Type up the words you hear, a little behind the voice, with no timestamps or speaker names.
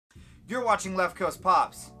You're watching Left Coast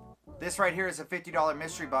Pops. This right here is a $50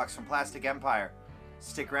 mystery box from Plastic Empire.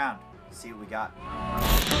 Stick around, see what we got.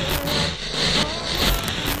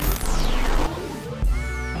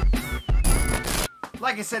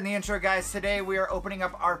 Like I said in the intro, guys, today we are opening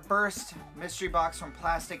up our first mystery box from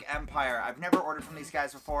Plastic Empire. I've never ordered from these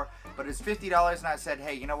guys before, but it's $50 and I said,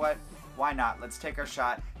 hey, you know what? Why not? Let's take our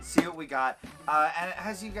shot, see what we got. And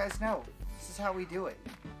as you guys know, this is how we do it.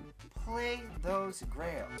 Play those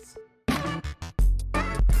grails.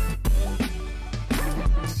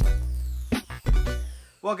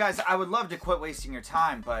 Well, guys, I would love to quit wasting your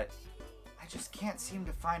time, but I just can't seem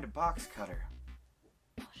to find a box cutter.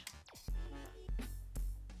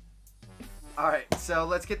 Alright, so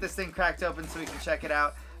let's get this thing cracked open so we can check it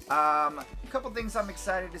out. A couple things I'm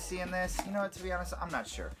excited to see in this. You know what, to be honest, I'm not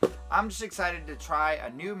sure. I'm just excited to try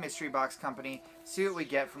a new mystery box company, see what we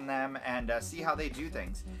get from them, and see how they do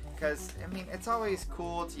things. Because, I mean, it's always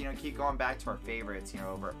cool to, you know, keep going back to our favorites, you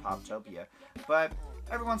know, over at Poptopia. But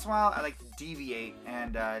every once in a while, I like to deviate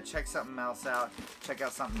and check something else out, check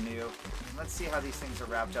out something new. Let's see how these things are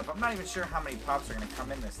wrapped up. I'm not even sure how many pops are going to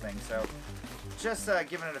come in this thing, so just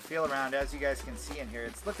giving it a feel around. As you guys can see in here,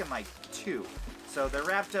 it's looking like 2. So they're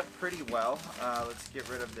wrapped up pretty well. Let's get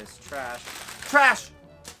rid of this trash. Trash!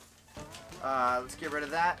 Let's get rid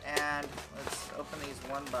of that, and let's open these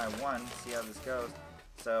one by one, see how this goes.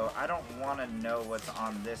 So I don't want to know what's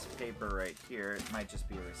on this paper right here. It might just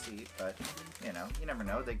be a receipt, but you know, you never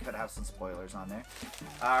know. They could have some spoilers on there.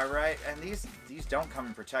 All right, and these don't come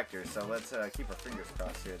in protectors, so let's keep our fingers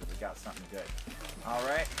crossed here that we got something good. All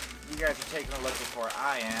right, you guys are taking a look before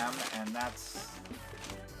I am, and that's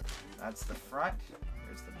the front.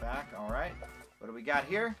 Here's the back. All right, what do we got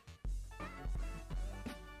here?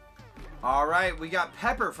 All right, we got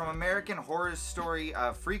Pepper from American Horror Story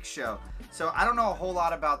Freak Show. So I don't know a whole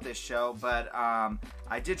lot about this show, but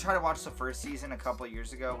I did try to watch the first season a couple of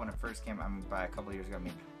years ago when it first came out. I mean, by a couple of years ago, I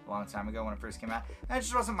mean a long time ago when it first came out. And it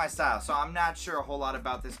just wasn't my style, so I'm not sure a whole lot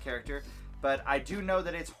about this character. But I do know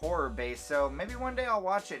that it's horror-based, so maybe one day I'll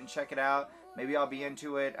watch it and check it out. Maybe I'll be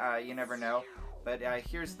into it. You never know. But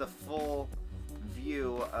here's the full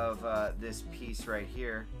view of this piece right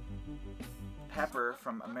here. Pepper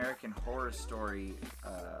from American Horror Story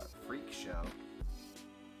Freak Show.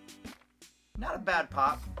 Not a bad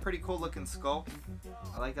pop. Pretty cool looking sculpt.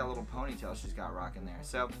 I like that little ponytail she's got rocking there.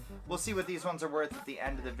 So we'll see what these ones are worth at the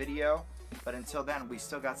end of the video. But until then, we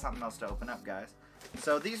still got something else to open up, guys.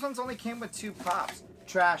 So these ones only came with 2 pops.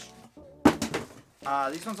 Trash.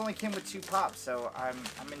 These ones only came with 2 pops. So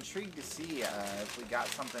I'm intrigued to see if we got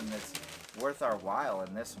something that's worth our while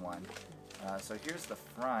in this one. So here's the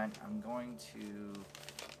front. I'm going to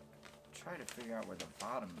try to figure out where the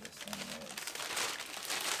bottom of this thing is.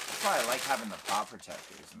 That's why I like having the pop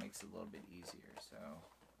protectors. It makes it a little bit easier. So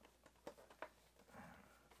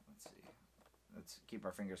let's see. Let's keep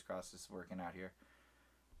our fingers crossed this is working out here.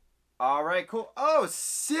 All right, cool. Oh,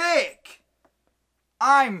 sick!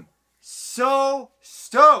 I'm so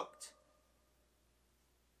stoked.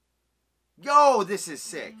 Yo, this is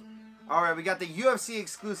sick. All right, we got the UFC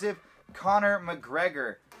exclusive Conor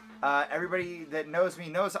McGregor. Everybody that knows me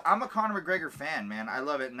knows I'm a Conor McGregor fan, man. I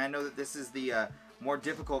love it, and I know that this is the more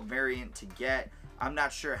difficult variant to get. I'm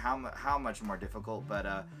not sure how much more difficult,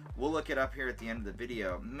 but we'll look it up here at the end of the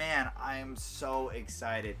video. Man, I am so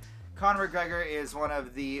excited. Conor McGregor is one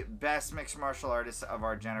of the best mixed martial artists of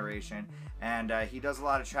our generation, and he does a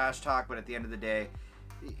lot of trash talk, but at the end of the day,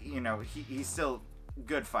 you know, he's still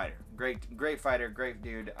good fighter. Great fighter, great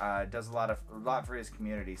dude. Does a lot for his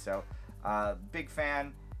community. So big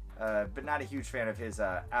fan, but not a huge fan of his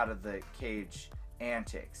out of the cage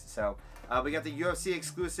antics. So we got the UFC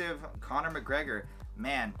exclusive Conor McGregor.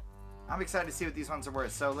 Man, I'm excited to see what these ones are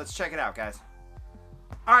worth. So let's check it out, guys.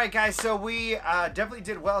 Alright, guys, so we definitely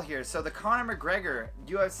did well here. So the Conor McGregor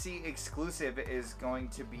UFC exclusive is going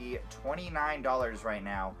to be $29 right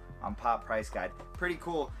now on Pop Price Guide. Pretty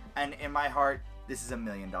cool, and in my heart, this is $1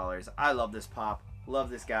 million. I love this pop,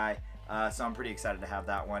 love this guy, so I'm pretty excited to have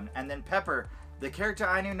that one. And then Pepper, the character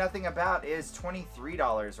I knew nothing about, is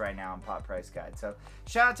 $23 right now on Pop Price Guide. So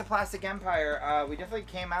shout out to Plastic Empire. We definitely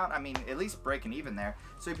came out, I mean, at least breaking even there.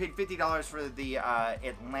 So we paid $50 for the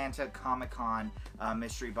Atlanta Comic-Con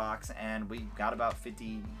mystery box, and we got about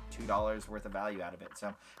 $52 worth of value out of it.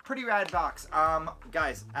 So pretty rad box.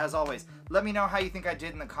 Guys, as always, let me know how you think I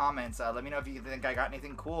did in the comments. Let me know if you think I got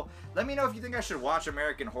anything cool. Let me know if you think I should watch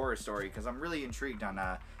American Horror Story, because I'm really intrigued on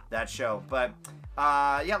that show. But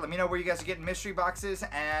yeah, let me know where you guys are getting mystery mystery boxes.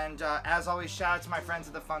 And as always, shout out to my friends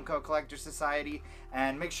at the Funko Collector Society.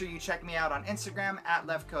 And make sure you check me out on Instagram at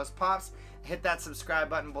Left Coast Pops. Hit that subscribe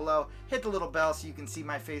button below. Hit the little bell so you can see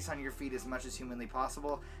my face on your feed as much as humanly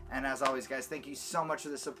possible. And as always, guys, thank you so much for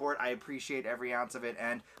the support. I appreciate every ounce of it.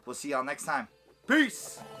 And we'll see y'all next time.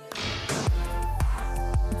 Peace!